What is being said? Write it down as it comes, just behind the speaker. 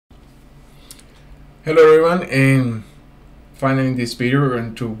Hello everyone, and finally in this video we're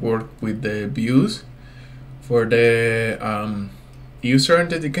going to work with the views for the user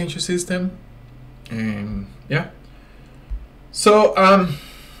authentication system. And yeah, so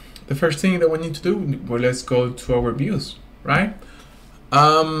the first thing that we need to do, well, let's go to our views, right?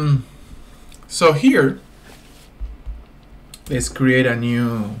 So here, let's create a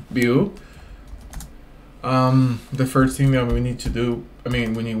new view. The first thing that we need to do,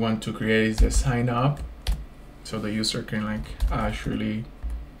 we want to create is the sign up, so the user can actually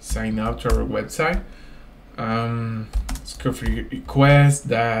sign up to our website. Let's go for request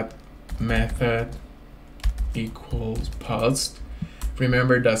that method equals post.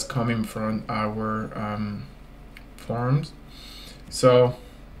 Remember, that's coming from our forms. So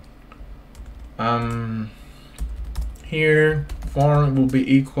here form will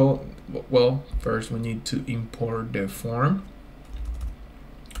be equal. Well, first we need to import the form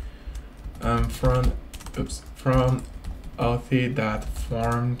from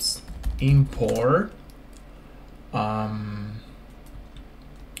auth.forms import. Let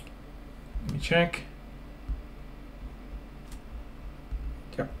me check.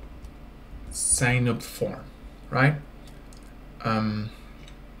 Yep. Sign up form, right?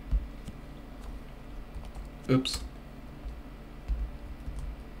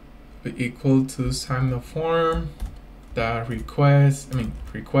 Be equal to sign up form that request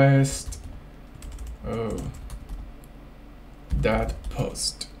that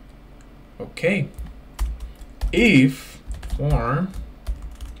post. Okay, if form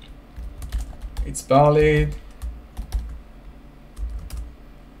it's valid,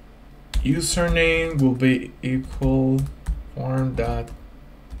 username will be equal form that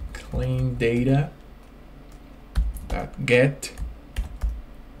clean data that get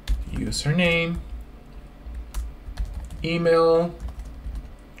username, email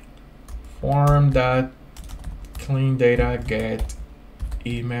form that clean data get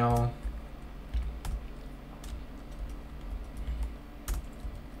email,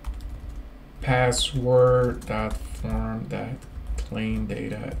 password that form that clean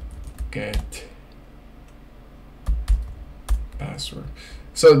data get password.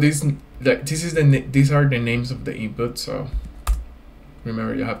 So these are the names of the input, so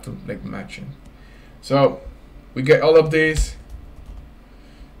remember you have to match it. So we get all of this.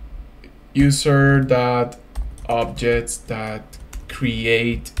 User dot objects that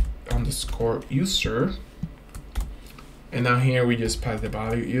create underscore user, and now here we just pass the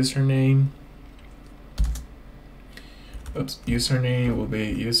value username. Username will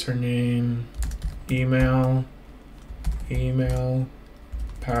be username, email,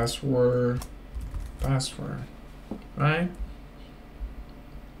 password, right?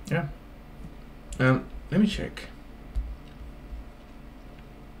 Yeah. Let me check.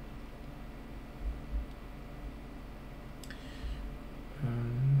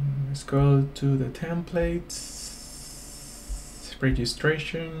 Let's go to the templates,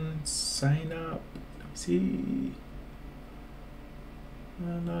 registration, sign up. Let me see.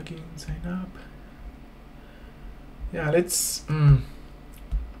 Login, sign up. Yeah, let's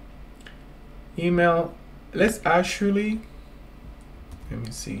email. Let's actually, let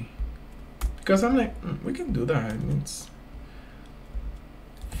me see, because I'm like, we can do that. It's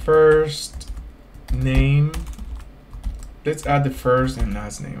first name. Let's add the first and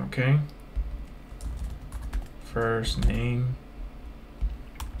last name, okay? First name,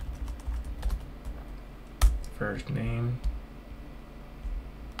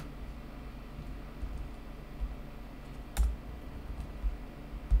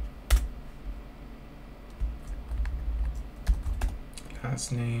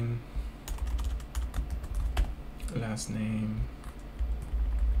 last name,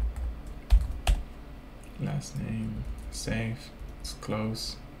 save, it's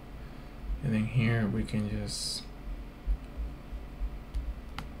close. And then here we can just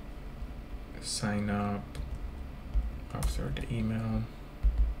sign up after the email,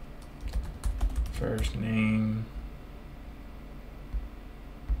 first name,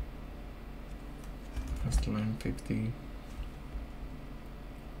 that's line 50.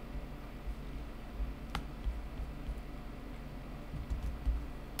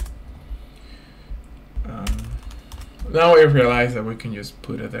 Now we realize that we can just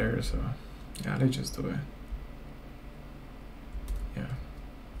put it there, so yeah, let's just do it. Yeah.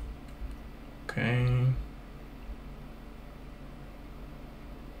 Okay.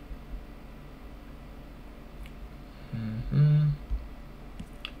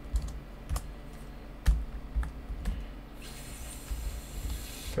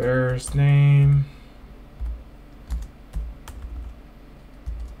 First name,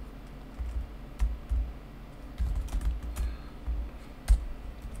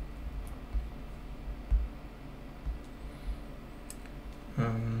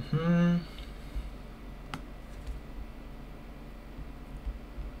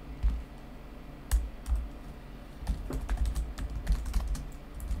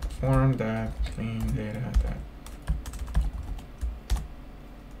 form that clean data that.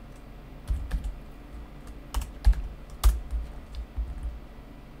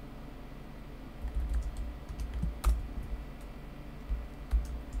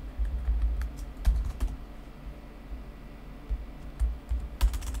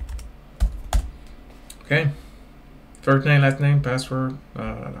 Okay, first name, last name, password,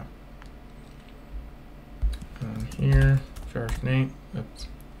 here, first name, oops.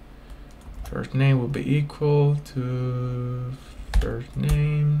 First name will be equal to first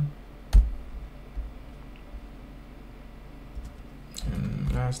name, and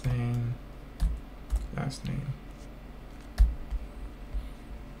last name, last name.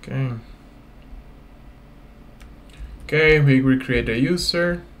 Okay. Okay, we recreate a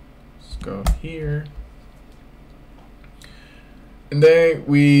user. Let's go here. And then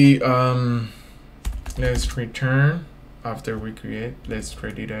we let's return after we create. Let's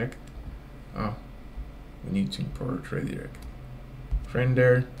redirect. Oh, we need to import redirect.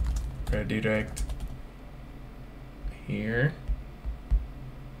 Render, redirect here.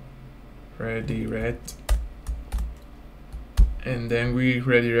 Redirect. And then we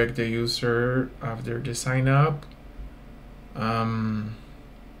redirect the user after the sign up.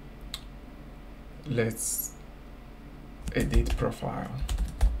 Let's edit profile.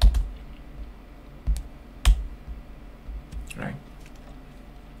 Right.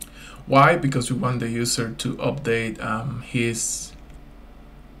 Why? Because we want the user to update his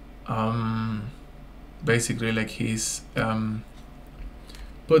basically like his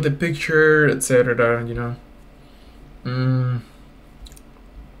put the picture, etc. You know.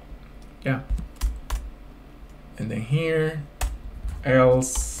 Yeah. And then here,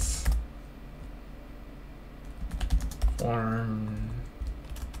 else form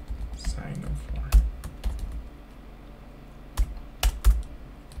sign up form.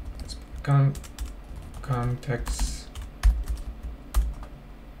 Let's put context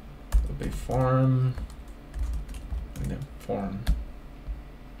will be form and then form.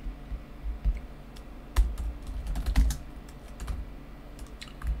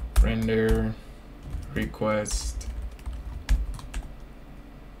 Render request,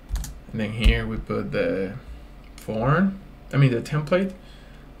 and then here we put the form, the template.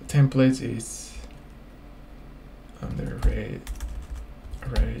 The template is under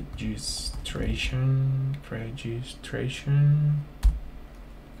registration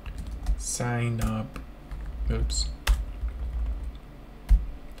sign up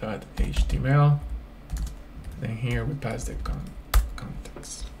 .html. Then here we pass the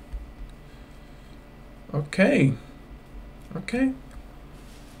context. Okay.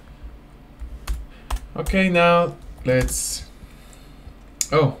 Now let's,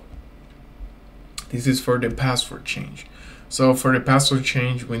 this is for the password change. So for the password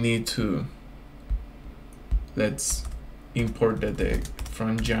change, we need to, let's import the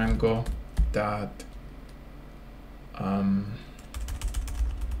from Django dot,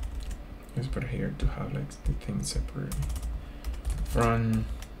 let's put it here to have like the things separate from,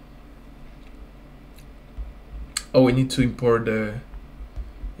 we need to import the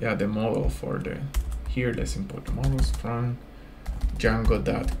model for the, here let's import the models from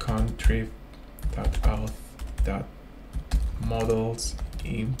django.contrib.auth.models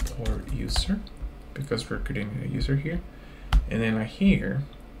import user, because we're creating a user here. And then here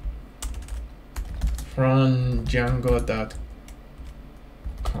from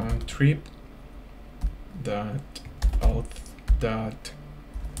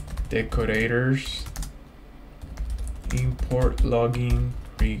django.contrib.auth.decorators import login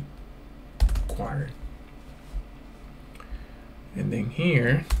required. And then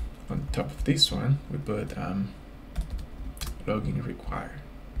here on top of this one we put login required.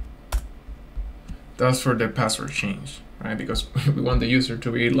 That's for the password change, right? Because we want the user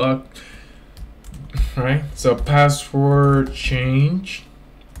to be logged, right? So password change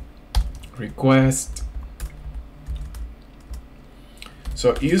request.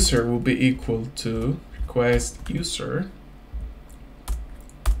 So user will be equal to request user,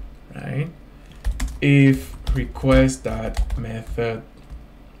 right? If request that method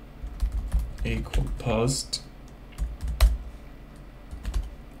equal post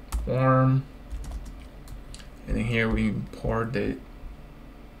form, and then here we import the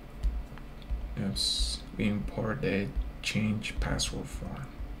change password form.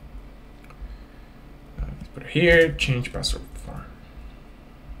 Let's put it here, change password form.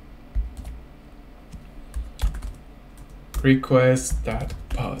 Request that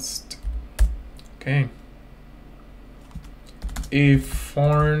post. Okay. If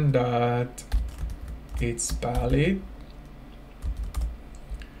form that it's valid,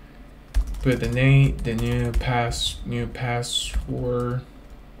 put the name, the new password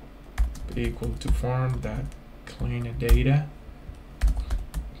equal to form that clean the data,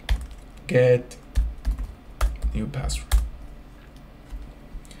 get new password.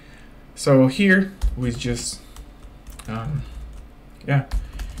 So here we just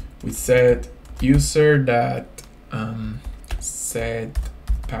we set user that set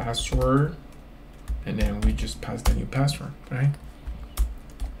password, and then we just pass the new password, right?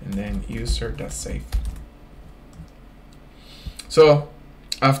 And then user that save. So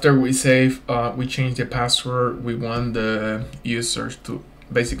after we save, we change the password. We want the users to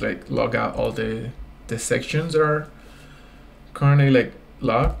basically like log out all the sections that are currently like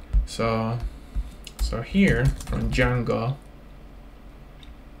logged. So here from Django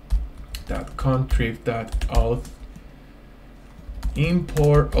 .contrib.auth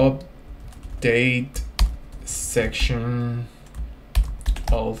import update section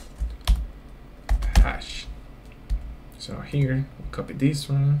auth hash. So here we copy this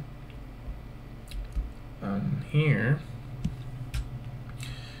one. Here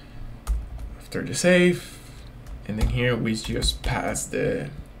after the save, and then here we just pass the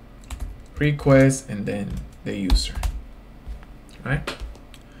request and then the user, right?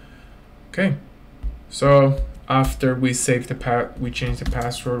 Okay, so after we save the we change the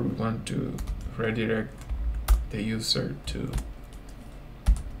password, we want to redirect the user to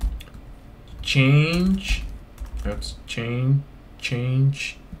change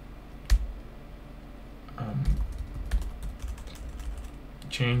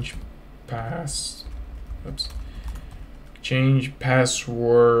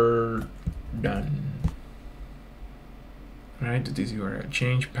password done. Right, to this URL,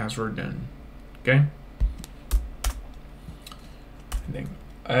 change password done. Okay, and then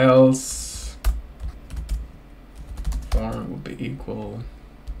else form will be equal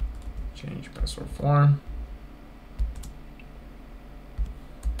change password form,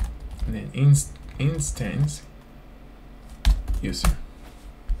 and then instance user,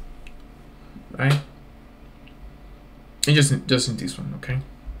 right? And just in this one, okay.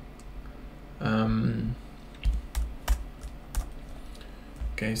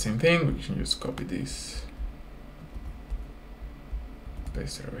 Okay, same thing. We can just copy this,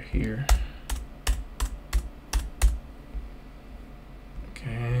 paste it over here.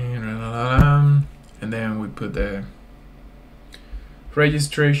 Okay, and then we put the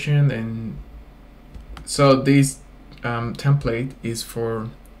registration, and so this template is for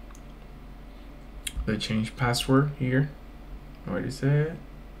the change password here. What is it?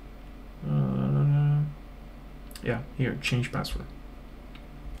 Yeah, here, change password.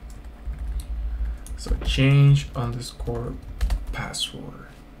 So change underscore password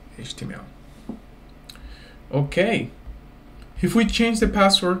HTML. Okay, if we change the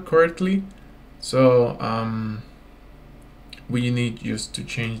password correctly, so we need just to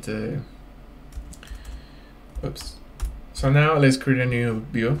change the so now let's create a new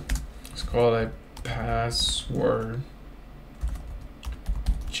view. Let's call it password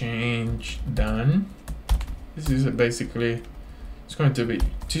change done. This is basically, it's going to be,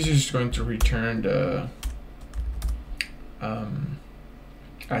 this is going to return the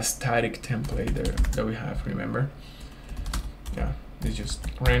a static template that we have, remember? Yeah, it's just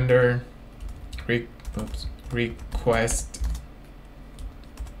render request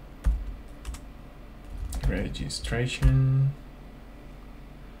registration,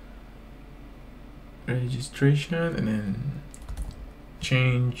 and then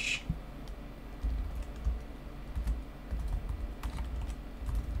change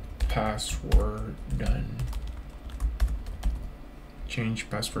password done. Change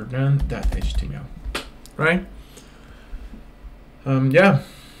password done .html, right? Yeah,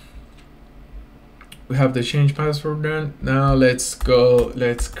 we have the change password done. Now let's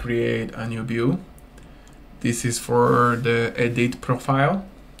create a new view. This is for the edit profile,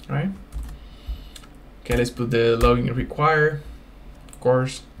 right? Okay, let's put the login required, of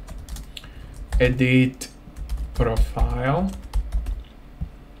course. Edit profile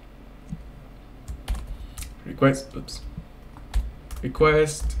request,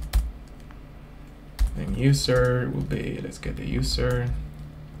 then user will be, let's get the user,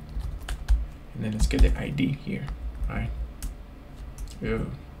 and then let's get the ID here, right?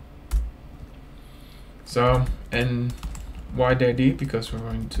 Ooh. So, and why the ID? Because we're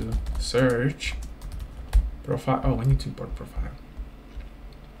going to search profile. Oh, we need to import profile.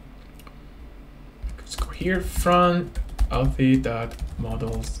 Let's go here, front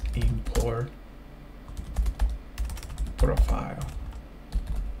auth.models import profile.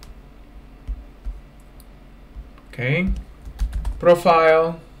 Okay,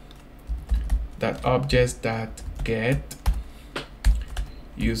 profile, that object that get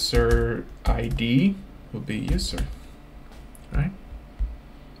user ID will be user, right?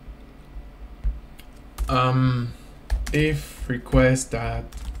 If request that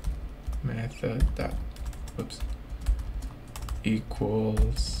method that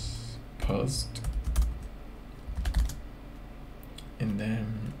equals post, and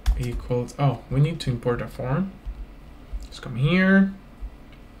then equals, oh, we need to import a form. Let's come here,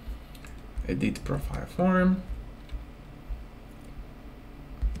 edit profile form,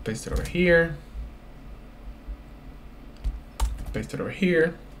 paste it over here, paste it over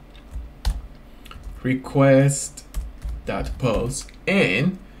here, request that post,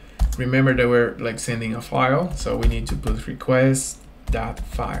 and remember that we're like sending a file, so we need to put request that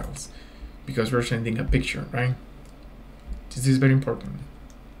files because we're sending a picture, right? This is very important.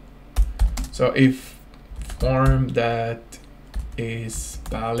 So if form that is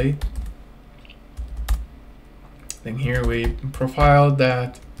valid, then here we profile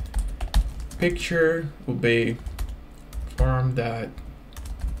that picture will be form that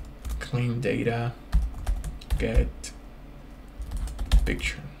clean data get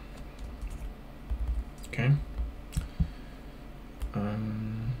picture. Okay.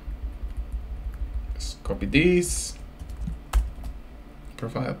 Let's copy this,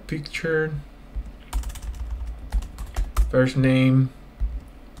 profile picture, first name,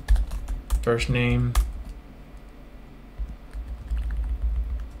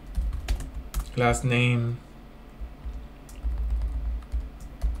 last name,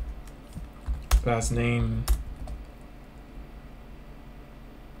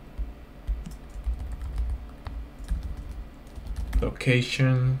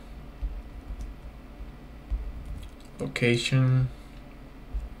 location,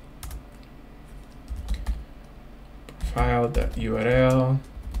 file.url,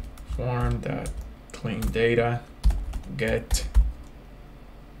 form.clean data, get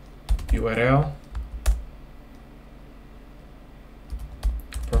URL,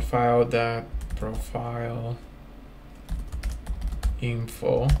 profile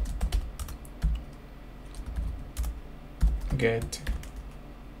info, get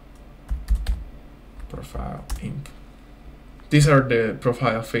profile info. These are the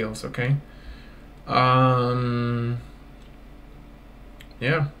profile fields, okay?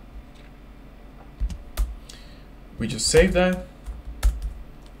 Yeah, we just save that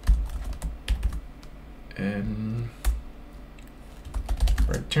and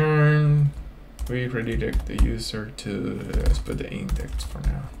return. We redirect the user to, let's put the index for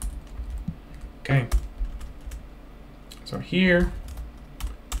now. Okay, so here,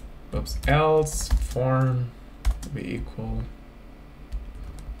 else form will be equal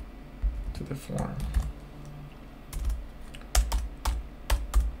to the form.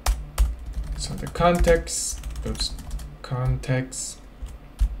 So the context,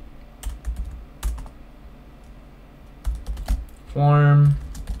 form,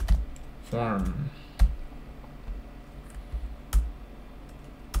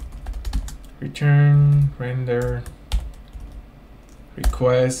 return, render,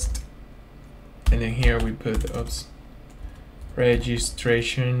 request, and then here we put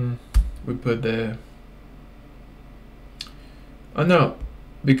registration. We put the, oh no,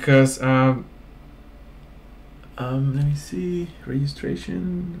 because let me see,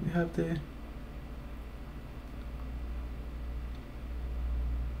 registration, we have the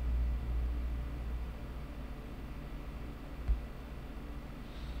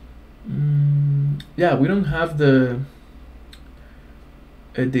yeah, we don't have the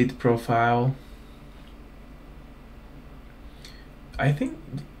edit profile. I think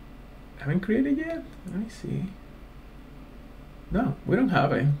I haven't created yet. Let me see. No, we don't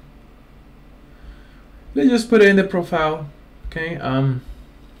have it. Let's just put it in the profile. Okay.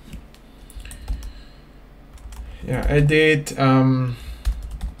 Yeah, edit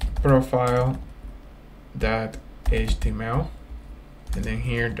profile that HTML, and then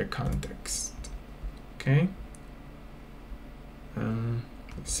here the context. Okay.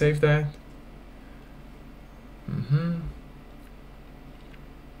 Save that.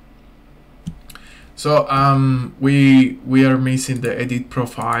 So we are missing the edit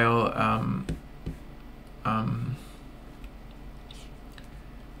profile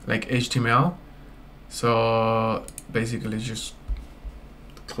like HTML. So basically just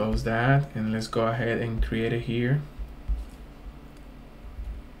close that and let's go ahead and create it here.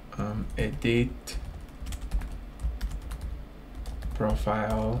 Edit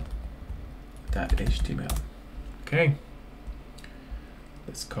profile.html. Okay.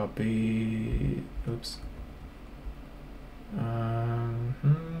 Let's copy, oops.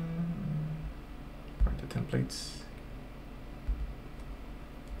 templates.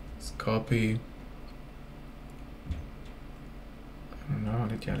 Let's copy. I don't know.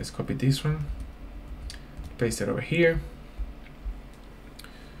 Yeah, let's copy this one. Paste it over here.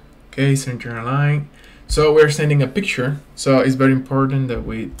 Okay, center align. So we're sending a picture. So it's very important that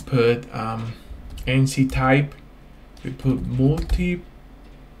we put NC type. We put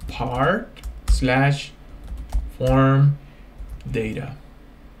multi-part/form data.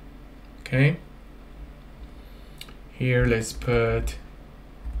 Okay. Here, let's put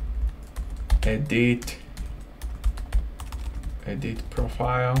edit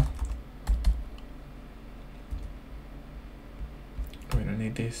profile. We don't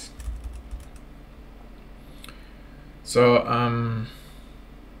need this. So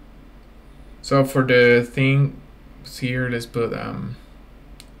so for the thing here, let's put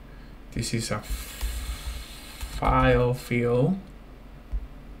this is a file field.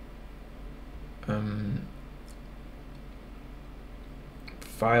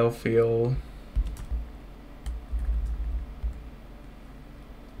 File field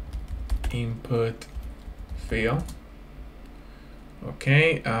input field.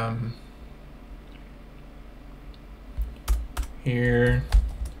 Okay, here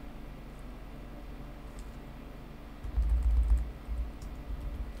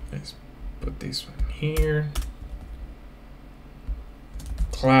let's put this one here.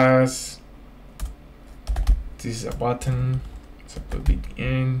 Class, this is a button, so put it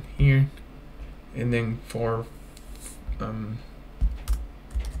in here, and then for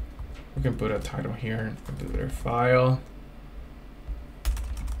we can put a title here. Put a file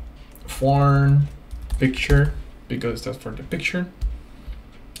form picture, because that's for the picture.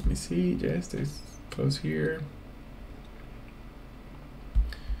 Let me see. Yes, there's close here.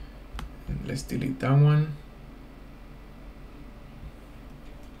 And let's delete that one.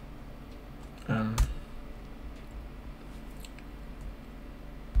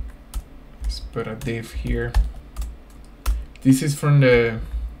 Let's put a div here. This is from the.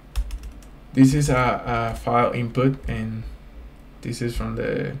 This is a file input, and this is from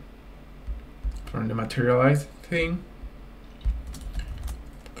the materialized thing.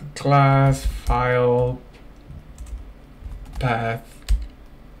 Class file path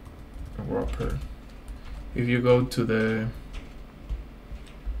wrapper. If you go to the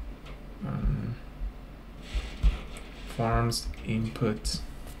forms input,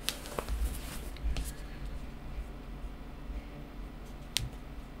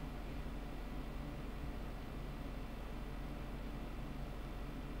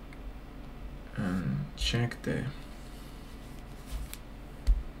 check the,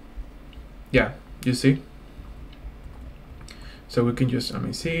 yeah, you see. So we can just, let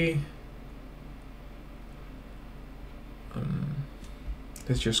me see.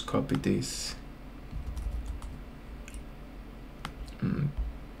 Let's just copy this,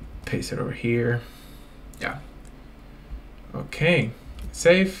 paste it over here. Yeah. Okay,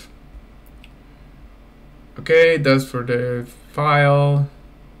 save. Okay, that's for the file.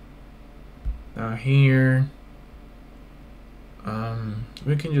 Now here,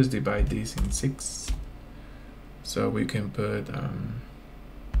 we can just divide this in 6. So we can put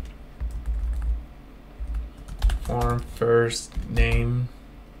form first name,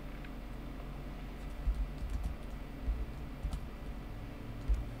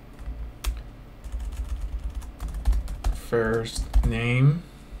 first name,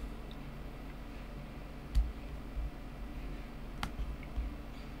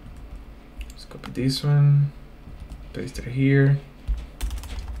 let's copy this one, paste it here,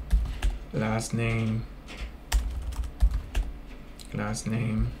 last name, last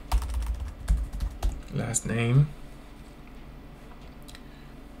name, last name.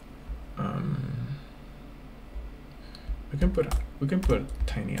 We can put a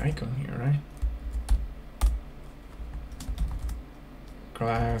tiny icon here, right?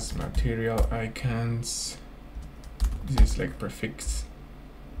 Class material icons. This is like prefix.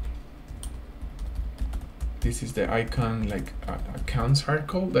 This is the icon, like accounts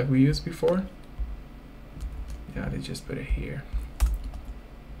article that we used before. Yeah, let's just put it here.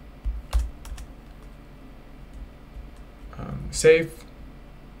 Save.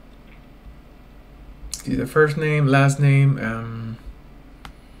 See the first name, last name.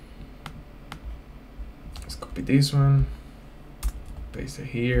 Let's copy this one, paste it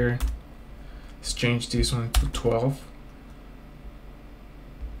here. Let's change this one to 12.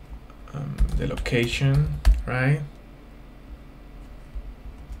 The location, right?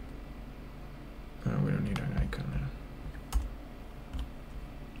 We don't need an icon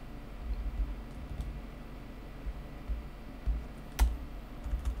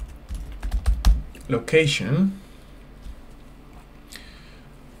now. location.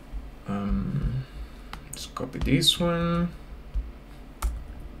 Let's copy this one.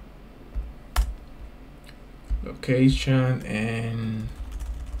 Location and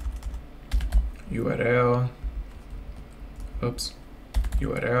URL. Oops.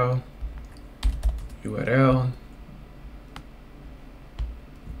 URL.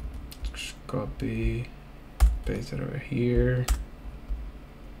 Just copy, paste it over here.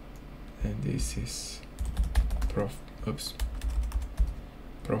 And this is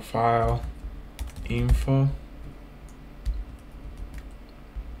profile info.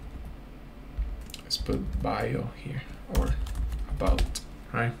 Let's put bio here or about,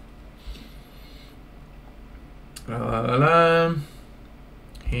 right?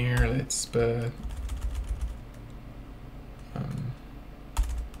 Here, let's put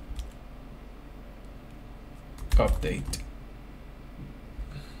update.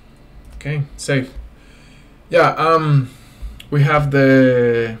 Okay, save. Yeah, we have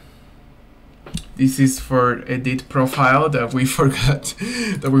this is for edit profile that we forgot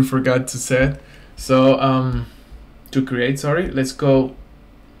to set. So to create, sorry, let's go.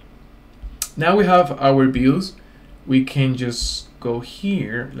 Now we have our views. We can just go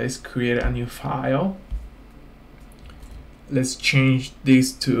here. Let's create a new file. Let's change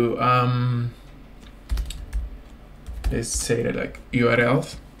this to let's say that like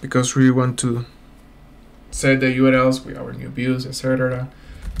URLs, because we want to set the URLs with our new views, etc.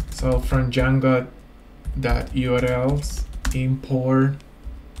 So from Django.urls import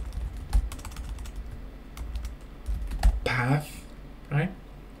path, right?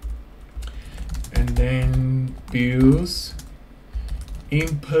 And then views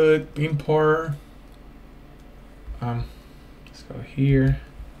import. Let's go here.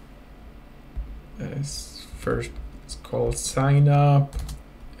 First, it's called sign up,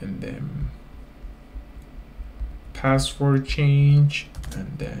 and then password change,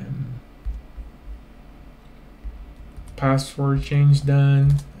 and then password change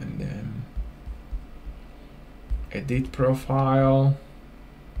done, and then edit profile.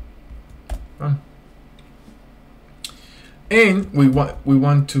 And we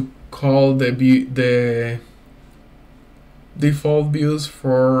want to call the default views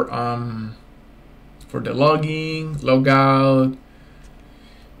for the logging, logout,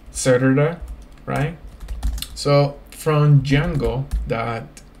 etc. Right? So from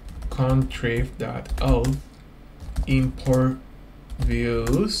Django.contrib.auth import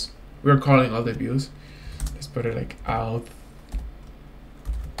views, we're calling all the views. Let's put it like auth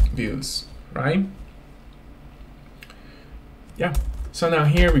views, right? Yeah. So now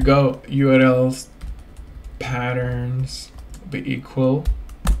here we go. URLs patterns be equal,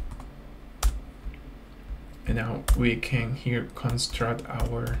 and now we can here construct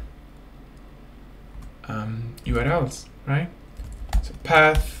our URLs, right? So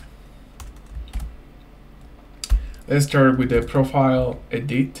path. Let's start with the profile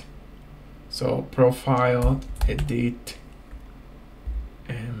edit. So profile edit,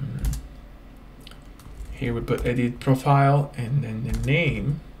 and here we put edit profile, and then the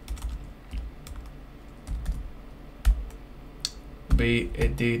name be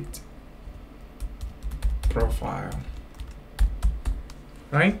edit profile,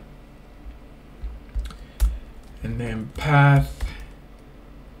 right? And then path,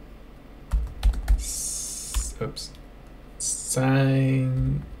 oops,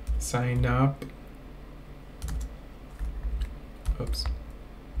 sign up, oops,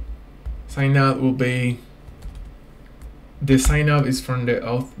 sign out will be, the sign up is from the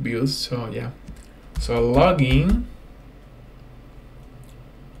auth views, so yeah. So login,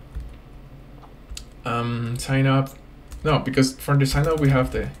 sign up, no, because for the sign up we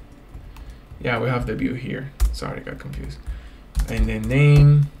have the, yeah, we have the view here. Sorry, I got confused. And then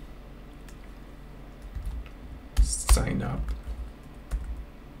name, sign up.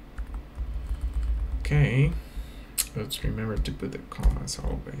 Okay, let's remember to put the commas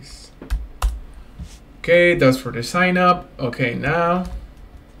always. Okay, that's for the sign up. Okay, now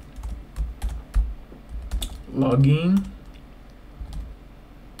login.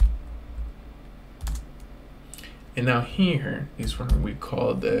 And now here is when we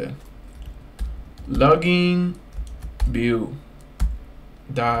call the login view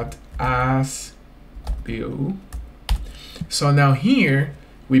dot as view. So now here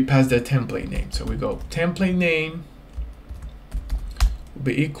we pass the template name. So we go template name will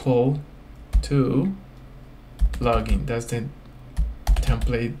be equal to login. That's the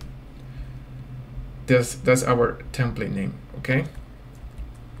template. That's our template name. Okay.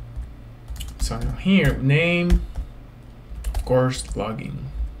 So now here name, of course, login.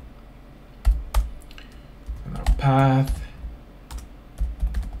 path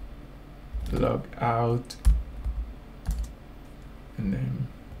log out, and then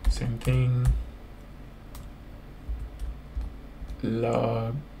same thing,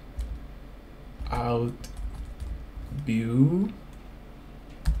 log out view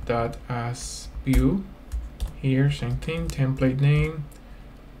dot as view. Here same thing, template name.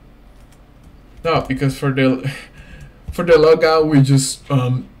 No, because for the logout we just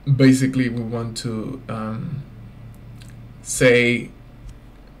basically we want to say,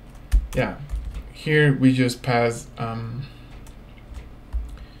 yeah, here we just pass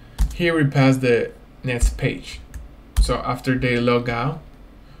here we pass the next page. So after they log out,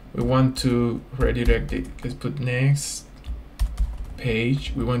 we want to redirect it. Let's put next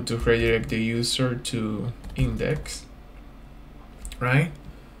page. We want to redirect the user to index, right?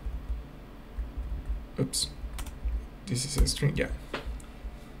 Oops, this is a string, yeah.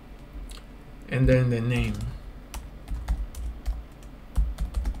 And then the name,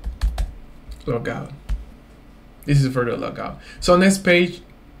 logout. This is for the logout. So next page,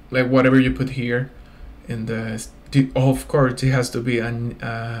 like whatever you put here in the, of course it has to be an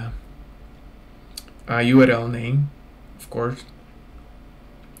a URL name, of course.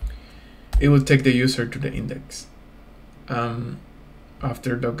 It will take the user to the index.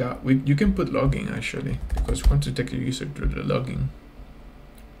 After logout, you can put login actually, because we want to take the user to the login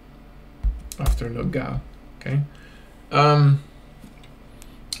after logout. Okay.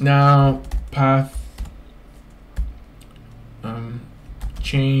 Now path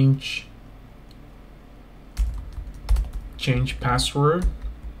change password.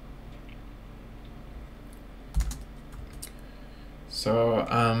 So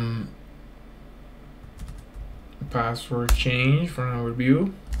password change from our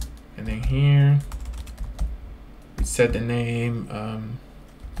view, and then here we set the name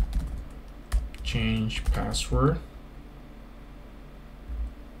change password,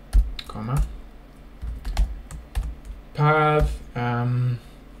 comma, path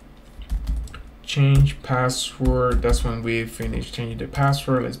change password. That's when we finish changing the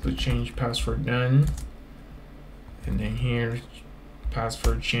password. Let's put change password done, and then here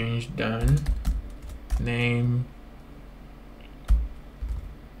password change done, name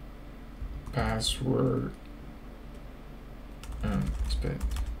password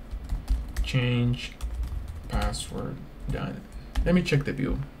change password done. Let me check the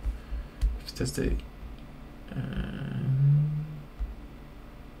view. If that's the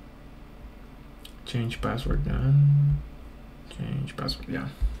change password done, change password, yeah.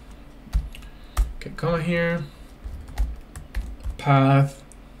 Okay, comma here, path.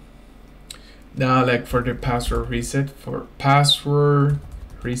 Now like for the password reset, for password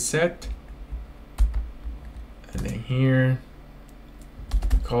reset, and then here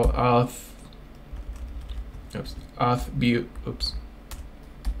call auth, oops, auth view, oops,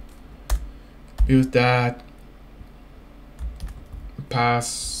 use that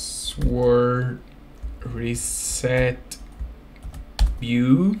password reset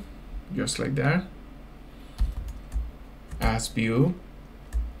view, just like that, as view,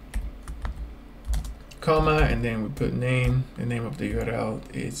 comma, and then we put name. The name of the URL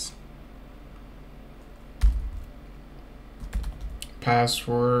is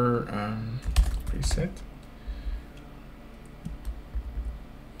password reset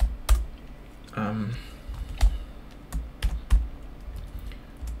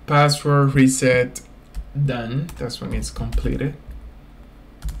password reset done. That's when it's completed.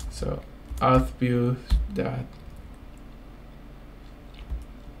 So auth view that,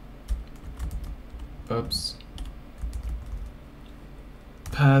 oops,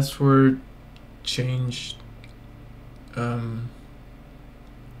 password change,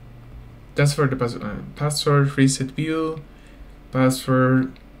 that's for the password reset view,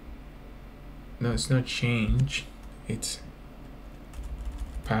 password, no, it's not change, it's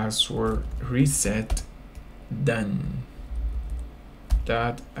password reset done,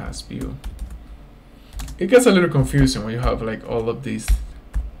 that as view. It gets a little confusing when you have like all of these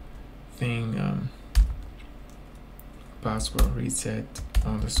thing, password reset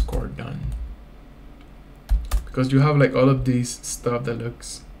underscore done, because you have like all of these stuff that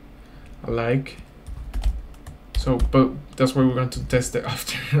looks alike. So, but that's why we're going to test it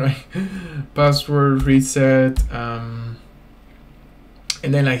after, right? Password reset, and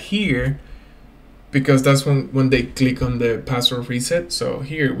then like here, because that's when they click on the password reset. So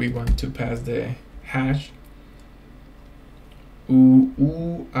here we want to pass the hash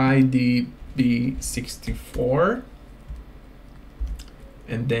UIDB64,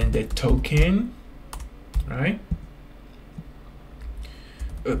 and then the token, right?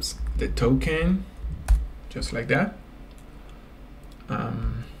 Oops, the token, just like that.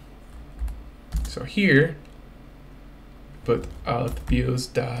 So here, put auth views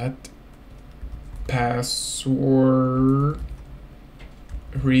dot password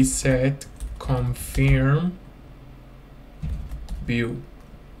reset confirm view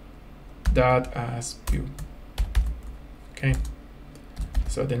dot as view. Okay,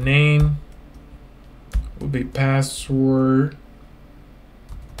 so the name will be password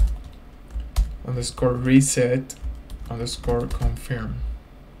underscore reset underscore confirm.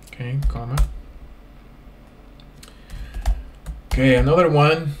 Okay, comma. Okay, another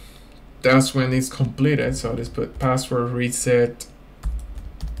one, that's when it's completed. So let's put password reset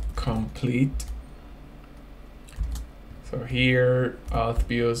complete. So here, auth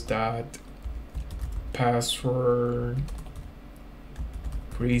views dot password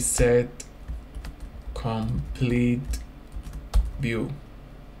reset complete view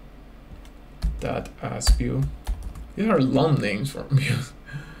dot as view. These are long names for views.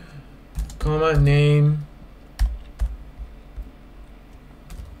 Comma name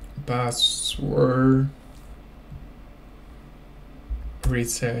password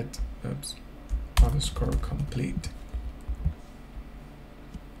reset underscore complete.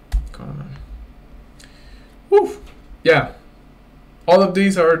 Comma. Woo! Yeah, all of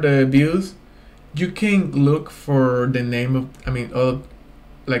these are the views. You can look for the name of, I mean, all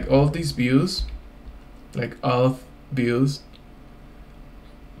these views, like auth views,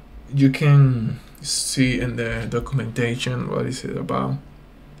 you can see in the documentation what is it about.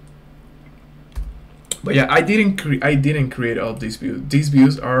 But yeah, I didn't create all these views. These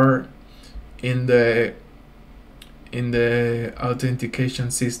views are in the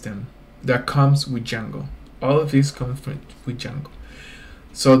authentication system that comes with Django. All of these come with Django.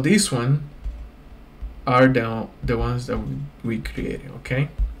 So this one are the ones that we created. Okay.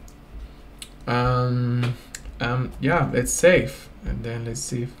 Yeah, let's save and then let's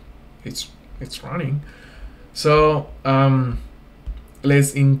see if it's running. So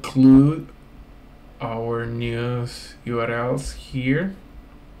let's include our news URLs here.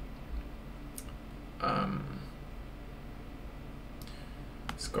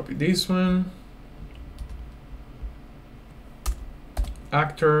 Let's copy this one.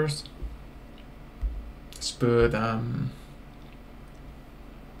 Actors. Let's put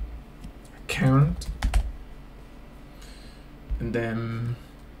account, and then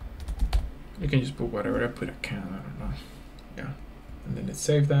you can just put whatever. I put account, I don't know. Yeah, and then let's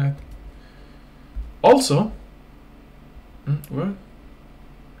save that. Also, what?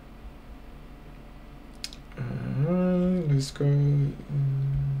 Let's go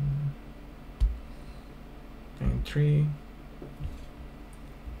entry.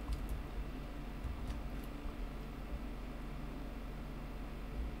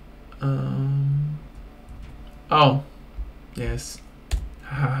 Oh, yes.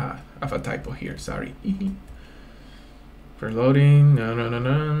 Haha, I have a typo here. Sorry. For loading. No.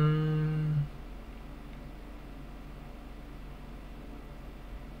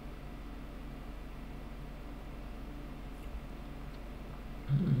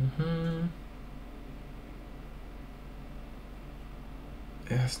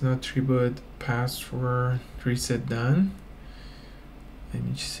 Yes, no attribute password reset done. Let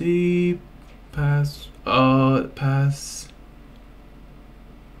me see. Password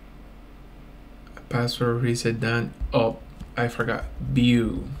reset done. Oh, I forgot.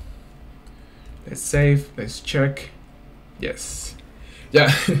 View. Let's save. Let's check. Yes.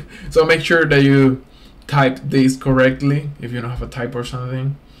 Yeah. So make sure that you type this correctly if you don't have a typo or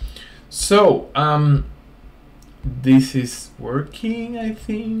something. So this is working, I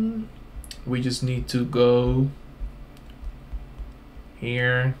think. We just need to go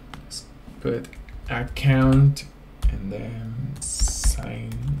here, put account, and then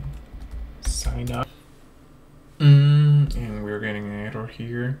sign up. And we're getting an error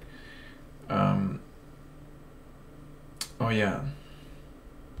here. Oh yeah.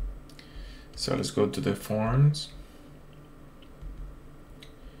 So let's go to the forms.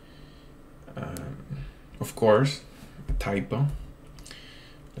 Of course, a typo.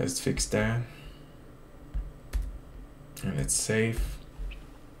 Let's fix that. And let's save.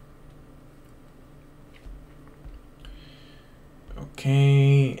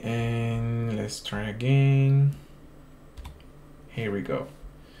 Okay, and let's try again. Here we go.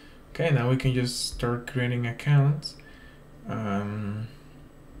 Okay, now we can just start creating accounts. I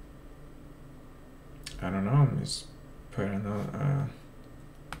don't know, let's put another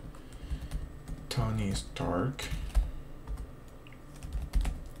Tony Stark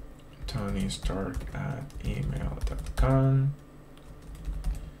at email.com.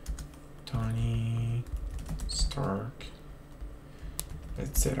 Tony start.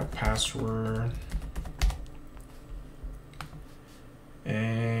 Let's set a password.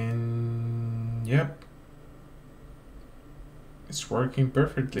 And yep, it's working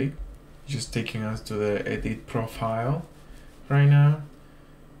perfectly. Just taking us to the edit profile right now.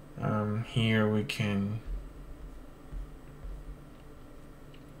 Here we can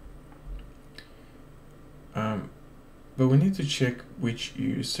but we need to check which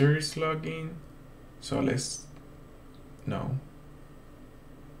user is logging. So let's no,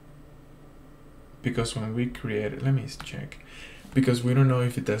 because when we create it, let me check, because we don't know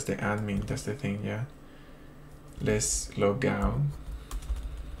if it does the admin. That's the thing. Yeah, let's log out.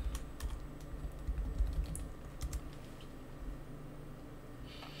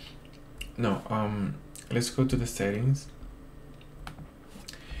 No, let's go to the settings,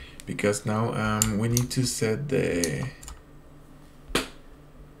 because now we need to set the,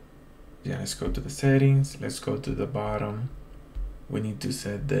 yeah, let's go to the settings, let's go to the bottom. We need to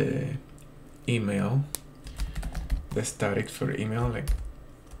set the email, the static for email, like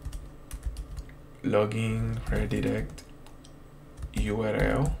login redirect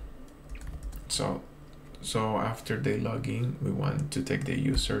URL. So after they log in, we want to take the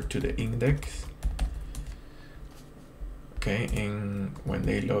user to the index. Okay, and when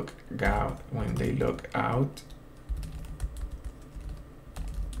they log out,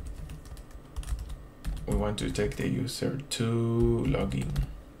 we want to take the user to login.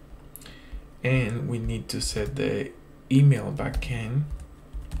 And we need to set the email backend.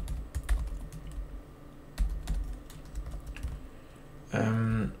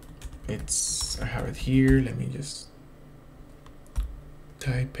 I have it here. Let me just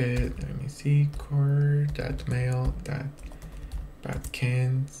type it. Let me see,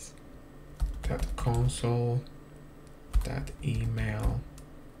 core.mail.backends.console.email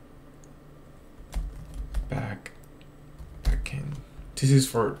backend. This is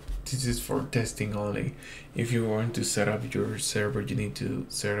for testing only. If you want to set up your server, you need to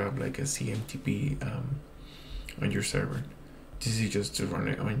set up like a CMTP on your server. This is just to run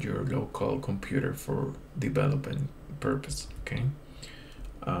it on your local computer for development purpose. Okay.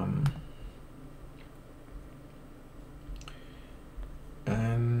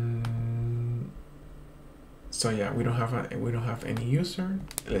 And so yeah, we don't have any user.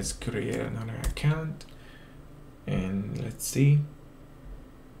 Let's create another account and let's see.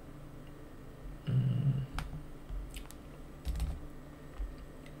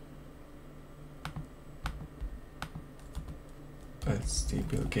 Let's see,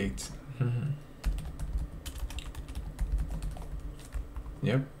 Bill Gates.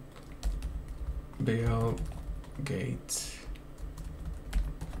 Yep, Bill Gates.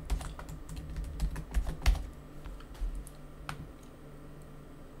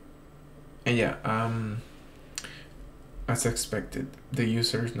 And yeah, as expected, the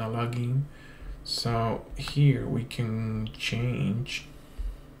user is not logging. So here we can change.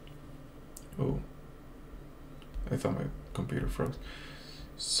 Oh, I thought my computer froze.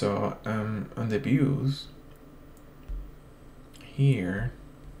 So on the views here,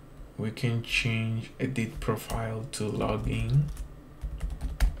 we can change edit profile to login.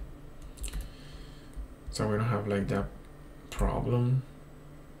 So we don't have like that problem.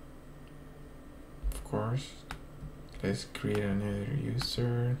 Of course, let's create another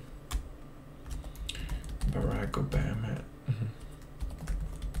user. Barack Obama.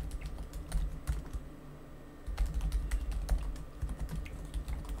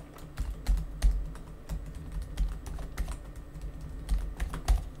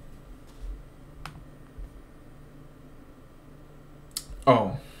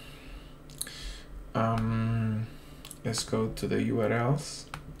 Oh, let's go to the URLs.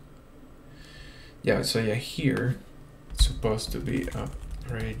 Yeah, so yeah, here it's supposed to be a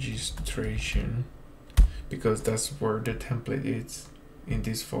registration, because that's where the template is in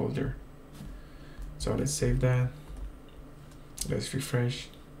this folder. So let's save that. Let's refresh.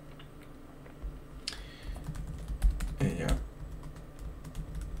 And yeah.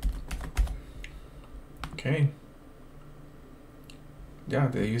 Okay. Yeah,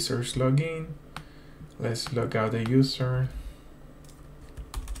 the user's login. Let's log out the user.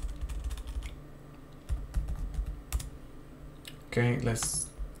 Okay, let's,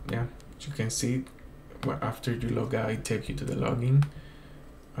 yeah, you can see after you log out, it takes you to the login.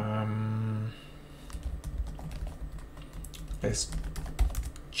 Let's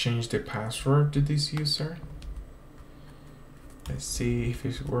change the password to this user. Let's see if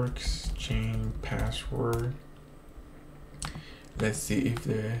it works. Change password. Let's see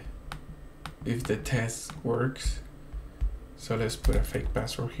if the test works. So let's put a fake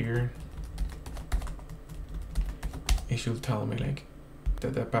password here. it should tell me like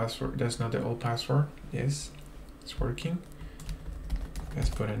that the password, that's not the old password. Yes, it's working. Let's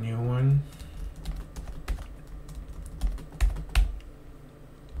put a new one.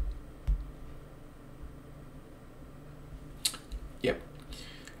 Yep.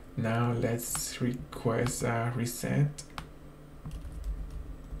 Now let's request a reset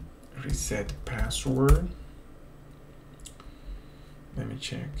password. Let me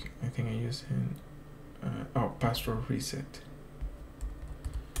check. I think I used password reset.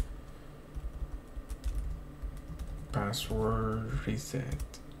 Password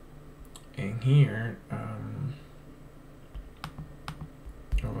reset. And here,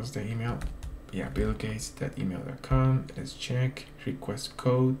 what was the email? Yeah, billgates.email.com. Let's check. Request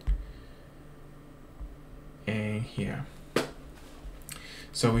code. And here.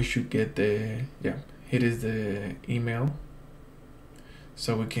 So we should get the, yeah, here is the email.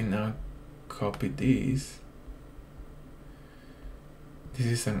 So we can now copy this. This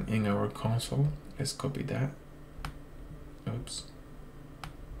is in our console. Let's copy that. Oops.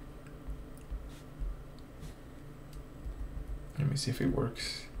 Let me see if it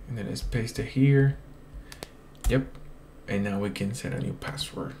works. And then let's paste it here. Yep. And now we can set a new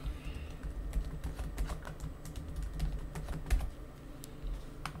password.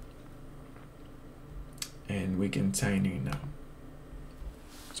 And we can sign in now.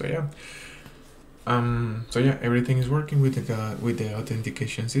 So yeah. Everything is working with the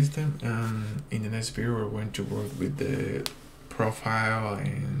authentication system. In the next video, we're going to work with the profile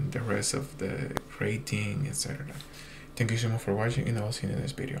and the rest of the rating, etc. Thank you so much for watching, and I will see you in the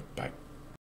next video. Bye.